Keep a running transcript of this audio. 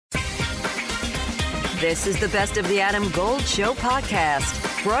This is the Best of the Adam Gold Show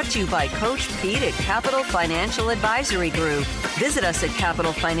podcast, brought to you by Coach Pete at Capital Financial Advisory Group. Visit us at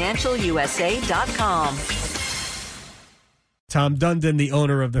capitalfinancialusa.com. Tom Dundon, the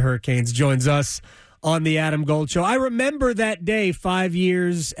owner of the Hurricanes, joins us on the Adam Gold Show. I remember that day 5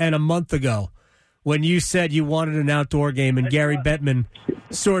 years and a month ago when you said you wanted an outdoor game, and Gary Bettman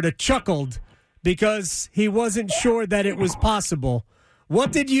sort of chuckled because he wasn't sure that it was possible.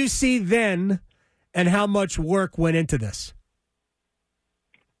 What did you see then, and how much work went into this?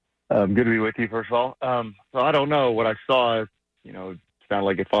 Good to be with you, first of all. So I don't know. What I saw, sounded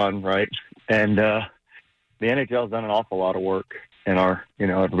like it's fun, right? And the NHL has done an awful lot of work in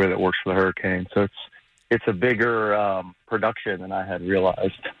everybody that works for the Hurricanes. So it's a bigger production than I had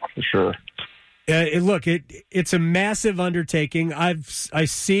realized, for sure. It's a massive undertaking. I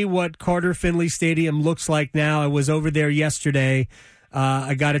see what Carter Finley Stadium looks like now. I was over there yesterday.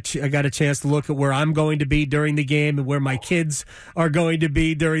 I got a chance to look at where I'm going to be during the game and where my kids are going to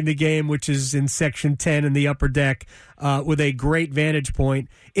be during the game, which is in Section 10 in the upper deck, with a great vantage point.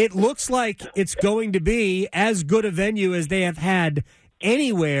 It looks like it's going to be as good a venue as they have had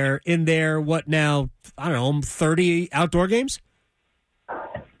anywhere in their, 30 outdoor games?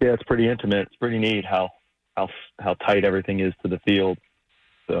 Yeah, it's pretty intimate. It's pretty neat how tight everything is to the field.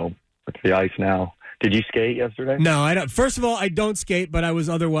 So it's the ice now. Did you skate yesterday? No, I don't. First of all, I don't skate, but I was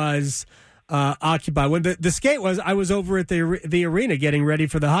otherwise occupied. When the skate was, I was over at the arena getting ready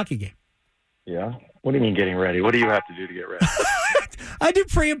for the hockey game. Yeah? What do you mean getting ready? What do you have to do to get ready? I do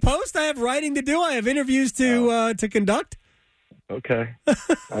pre and post. I have writing to do. I have interviews to conduct. Okay.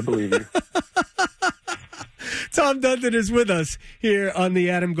 I believe you. Tom Dundon is with us here on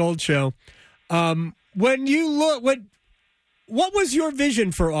the Adam Gold Show. When you look, what was your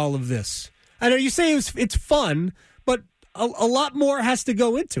vision for all of this? I know you say it's fun, but a lot more has to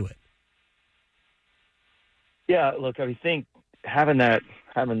go into it. Yeah, look, I think having that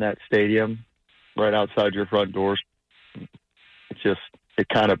stadium right outside your front doors, it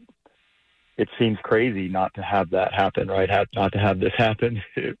seems crazy not to have that happen, right? Not to have this happen.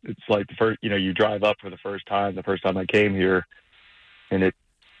 It's like the first, you drive up for the first time I came here, and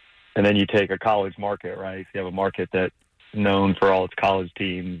then you take a college market, right? You have a market that's known for all its college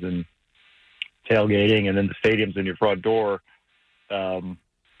teams and tailgating, and then the stadium's in your front door.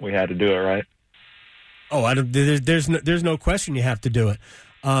 We had to do it, right? Oh, there's no question you have to do it.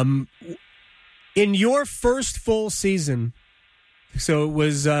 In your first full season, so it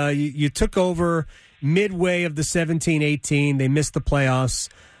was you took over midway of the 17-18. They missed the playoffs.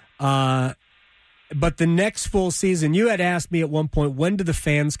 But the next full season, you had asked me at one point, when do the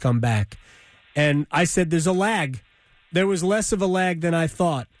fans come back? And I said there's a lag. There was less of a lag than I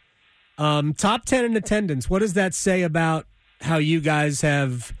thought. Top 10 in attendance. What does that say about how you guys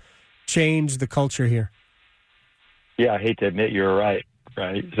have changed the culture here? Yeah, I hate to admit you're right?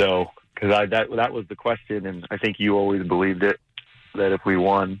 So, because that was the question, and I think you always believed it, that if we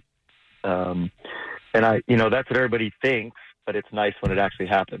won, and that's what everybody thinks, but it's nice when it actually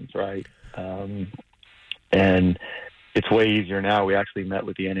happens, right? And it's way easier now. We actually met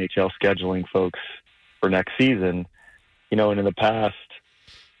with the NHL scheduling folks for next season, and in the past,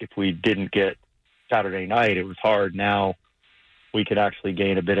 if we didn't get Saturday night, it was hard. Now we could actually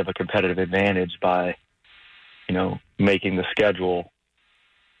gain a bit of a competitive advantage by, making the schedule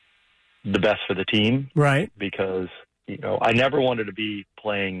the best for the team. Right. Because, I never wanted to be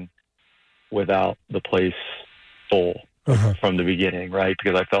playing without the place full from the beginning, right?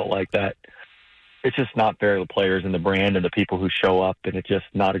 Because I felt like that it's just not fair to the players and the brand and the people who show up, and it's just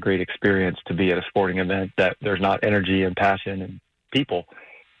not a great experience to be at a sporting event that there's not energy and passion and people.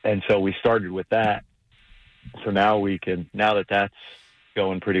 And so we started with that. So now that that's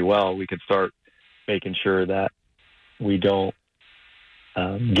going pretty well, we can start making sure that we don't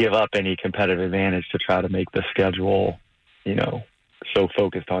give up any competitive advantage to try to make the schedule, so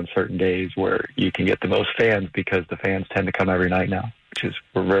focused on certain days where you can get the most fans, because the fans tend to come every night now,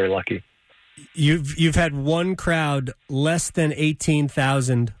 we're very lucky. You've had one crowd less than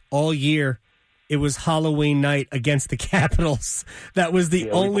 18,000 all year. It was Halloween night against the Capitals. That was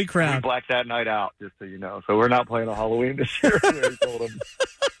the only crowd. We blacked that night out, just so you know. So we're not playing on Halloween this year. We told them.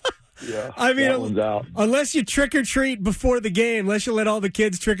 Yeah, I mean, that one's out. Unless you trick-or-treat before the game, unless you let all the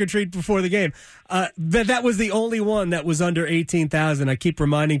kids trick-or-treat before the game. That was the only one that was under 18,000. I keep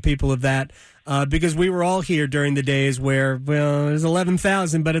reminding people of that because we were all here during the days where, it was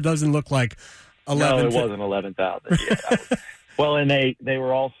 11,000, but it doesn't look like 11,000. No, it wasn't 11,000. Yeah, well, and they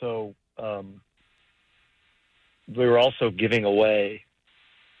were also giving away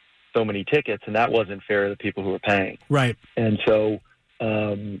so many tickets, and that wasn't fair to the people who were paying. Right. And so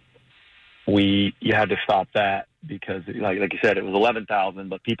you had to stop that because, like you said, it was 11,000,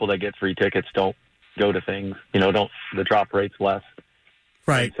 but people that get free tickets don't go to things. The drop rate's less.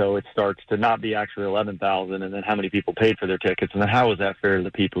 Right. And so it starts to not be actually 11,000, and then how many people paid for their tickets, and then how is that fair to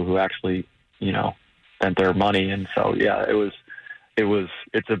the people who actually, spent their money? And so, yeah,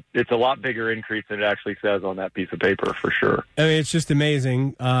 it's a lot bigger increase than it actually says on that piece of paper for sure. I mean, it's just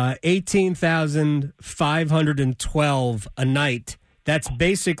amazing. 18,512 a night. That's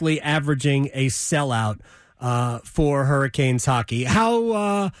basically averaging a sellout for Hurricanes hockey.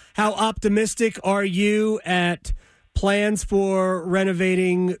 How optimistic are you at plans for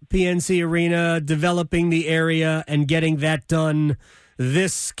renovating PNC Arena, developing the area, and getting that done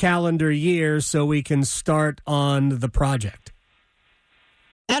this calendar year so we can start on the project?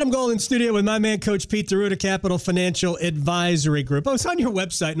 Adam Gold in studio with my man, Coach Pete DeRuta, Capital Financial Advisory Group. I was on your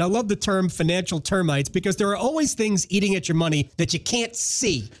website, and I love the term financial termites because there are always things eating at your money that you can't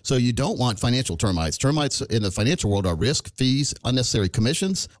see. So you don't want financial termites. Termites in the financial world are risk, fees, unnecessary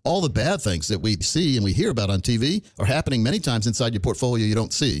commissions. All the bad things that we see and we hear about on TV are happening many times inside your portfolio you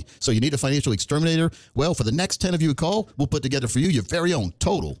don't see. So you need a financial exterminator. Well, for the next 10 of you who call, we'll put together for you your very own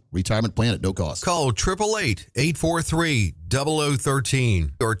total retirement plan at no cost. Call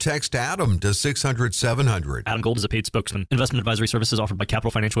 888-843-0013 or text Adam to 600-700. Adam Gold is a paid spokesman. Investment advisory services offered by Capital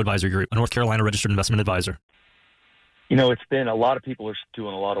Financial Advisory Group, a North Carolina registered investment advisor. It's been a lot of people are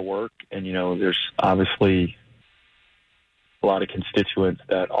doing a lot of work, and, there's obviously a lot of constituents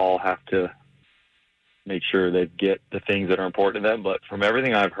that all have to make sure they get the things that are important to them. But from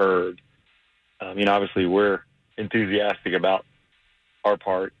everything I've heard, obviously we're enthusiastic about our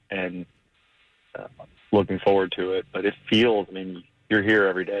part and looking forward to it. But it feels, you're here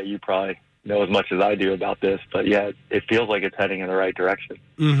every day. You probably know as much as I do about this, but yeah, it feels like it's heading in the right direction.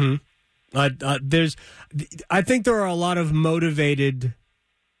 Mm-hmm. I think there are a lot of motivated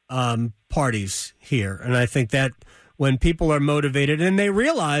parties here, and I think that when people are motivated and they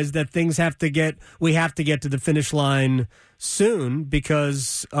realize that we have to get to the finish line soon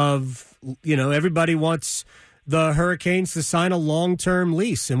because of everybody wants the Hurricanes to sign a long-term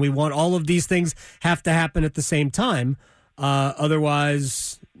lease, and we want all of these things have to happen at the same time.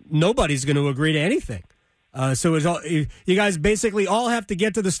 Otherwise, nobody's going to agree to anything. So you guys basically all have to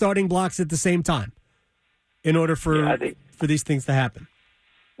get to the starting blocks at the same time in order for these things to happen.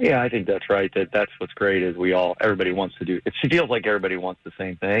 Yeah, I think that's right. That's what's great is everybody wants to do. It feels like everybody wants the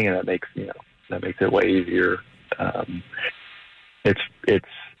same thing, and that makes it way easier. It's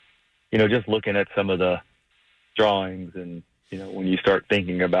just looking at some of the drawings, and when you start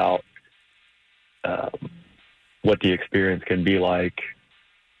thinking about what the experience can be like,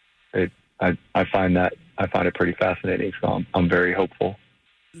 I find it pretty fascinating. So I'm very hopeful.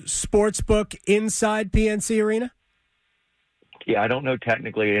 Sportsbook inside PNC Arena? Yeah, I don't know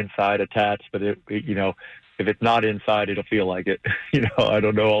technically inside attached, but if it's not inside, it'll feel like it. I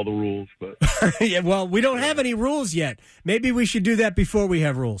don't know all the rules, but yeah. Well, we don't have any rules yet. Maybe we should do that before we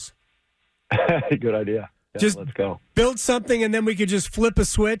have rules. Good idea. Yeah, just let's go. Build something, and then we could just flip a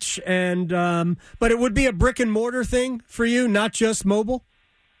switch. And but it would be a brick and mortar thing for you, not just mobile.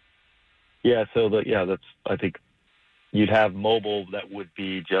 Yeah. So that's. I think you'd have mobile that would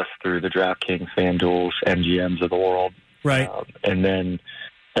be just through the DraftKings, FanDuel's, MGMs of the world. Right. And then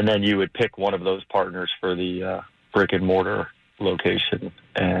you would pick one of those partners for the brick and mortar location,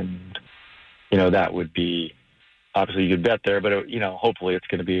 and that would be obviously you could bet there, but hopefully it's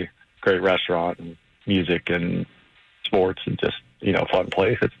going to be a great restaurant and music and sports and just fun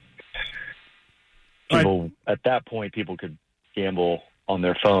place. It's people at that point people could gamble on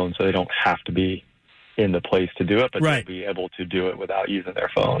their phone, so they don't have to be in the place to do it, but they'll be able to do it without using their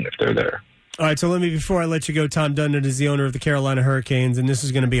phone if they're there. All right, so before I let you go, Tom Dundon is the owner of the Carolina Hurricanes, and this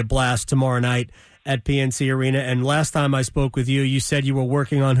is going to be a blast tomorrow night at PNC Arena. And last time I spoke with you, you said you were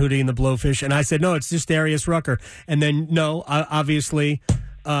working on Hootie and the Blowfish, and I said, no, it's just Darius Rucker. And then, no, obviously,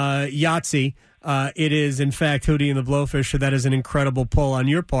 Yahtzee, it is, in fact, Hootie and the Blowfish, so that is an incredible pull on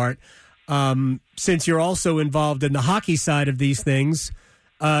your part. Since you're also involved in the hockey side of these things,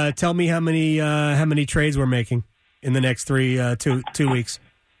 tell me how many trades we're making in the next 2 weeks.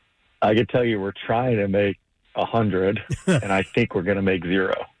 I can tell you we're trying to make 100, and I think we're going to make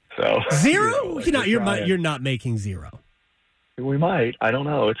 0. So 0? You're not making 0. We might. I don't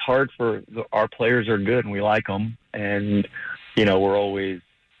know. It's hard our players are good and we like them, and we're always.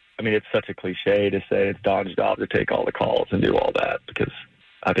 I mean, it's such a cliche to say it's Don's job to take all the calls and do all that because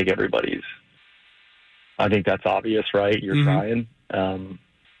I think I think that's obvious, right? You're trying,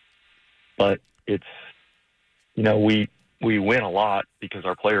 but it's we win a lot because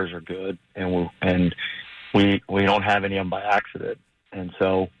our players are good, and we don't have any of them by accident. And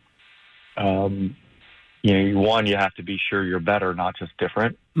so, you have to be sure you're better, not just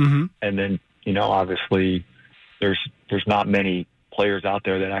different. Mm-hmm. And then, obviously there's not many players out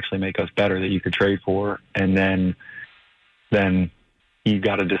there that actually make us better that you could trade for. And then you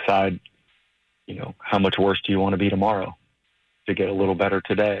got to decide, how much worse do you want to be tomorrow to get a little better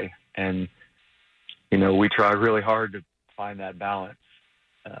today? And, we try really hard to find that balance.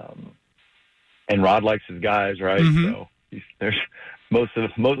 And Rod likes his guys, right? Mm-hmm. So there's most of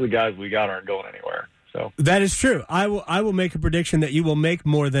the guys we got aren't going anywhere. So that is true. I will make a prediction that you will make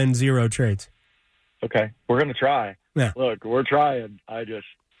more than 0 trades. Okay, we're going to try. Yeah. Look, we're trying. I just,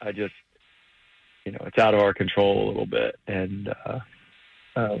 it's out of our control a little bit, and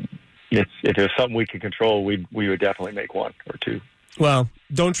if there's something we can control, we would definitely make 1 or 2. Well,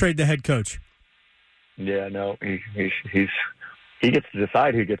 don't trade the head coach. Yeah, no, he gets to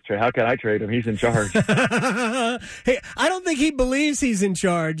decide who gets traded. How can I trade him? He's in charge. Hey, I don't think he believes he's in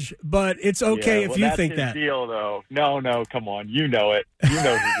charge, but it's okay if you think that's that. his deal, though. No, come on, you know it. You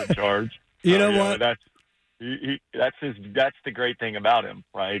know who's in charge. You know what? That's the great thing about him,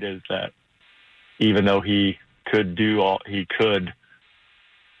 right? Is that even though he could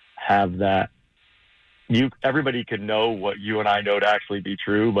have that. Everybody could know what you and I know to actually be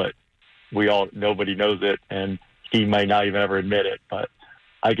true, but nobody knows it, and he might not even ever admit it. But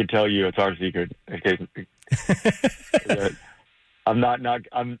I can tell you, it's our secret.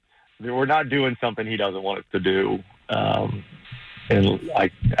 We're not doing something he doesn't want us to do, and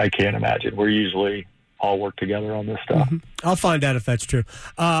I can't imagine. We're usually all work together on this stuff. Mm-hmm. I'll find out if that's true.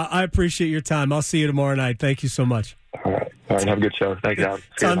 I appreciate your time. I'll see you tomorrow night. Thank you so much. All right. Have a good show. Thanks,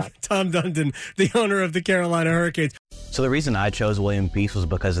 Adam. Tom Dundon, the owner of the Carolina Hurricanes. So the reason I chose William Peace was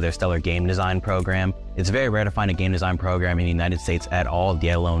because of their stellar game design program. It's very rare to find a game design program in the United States at all,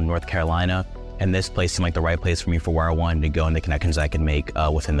 let alone North Carolina. And this place seemed like the right place for me for where I wanted to go and the connections I could make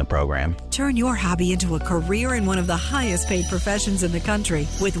within the program. Turn your hobby into a career in one of the highest paid professions in the country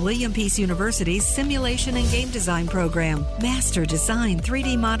with William Peace University's Simulation and Game Design program. Master design,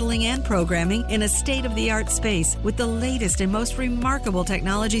 3D modeling, and programming in a state-of-the-art space with the latest and most remarkable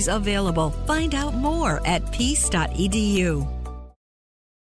technologies available. Find out more at peace.edu.